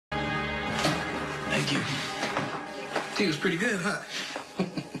Thank you. He was pretty good, huh?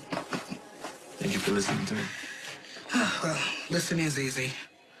 Thank you for listening to me. Well, listening is easy.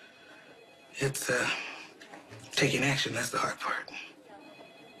 It's, taking action, that's the hard part.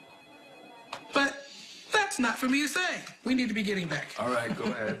 But that's not for me to say. We need to be getting back. All right, go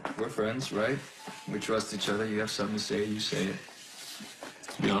ahead. We're friends, right? We trust each other. You have something to say, you say it.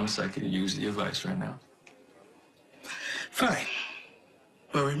 To be honest, I could use the advice right now. Fine.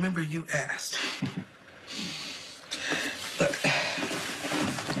 Well, remember you asked. Look,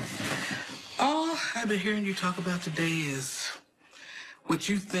 all I've been hearing you talk about today is what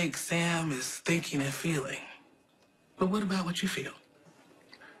you think Sam is thinking and feeling. But what about what you feel?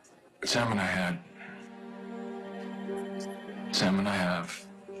 Sam and I have.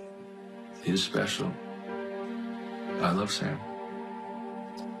 He's special. I love Sam.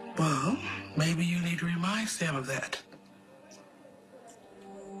 Well, maybe you need to remind Sam of that.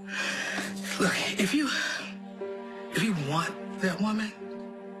 Look, if you want that woman,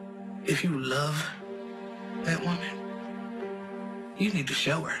 if you love that woman, you need to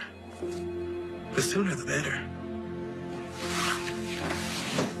show her. The sooner the better.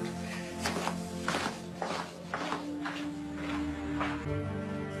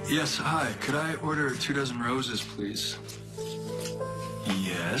 Yes, hi. Could I order 2 dozen roses, please?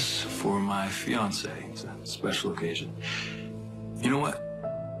 Yes, for my fiance. It's a special occasion. You know what?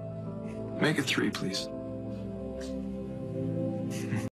 Make it 3, please.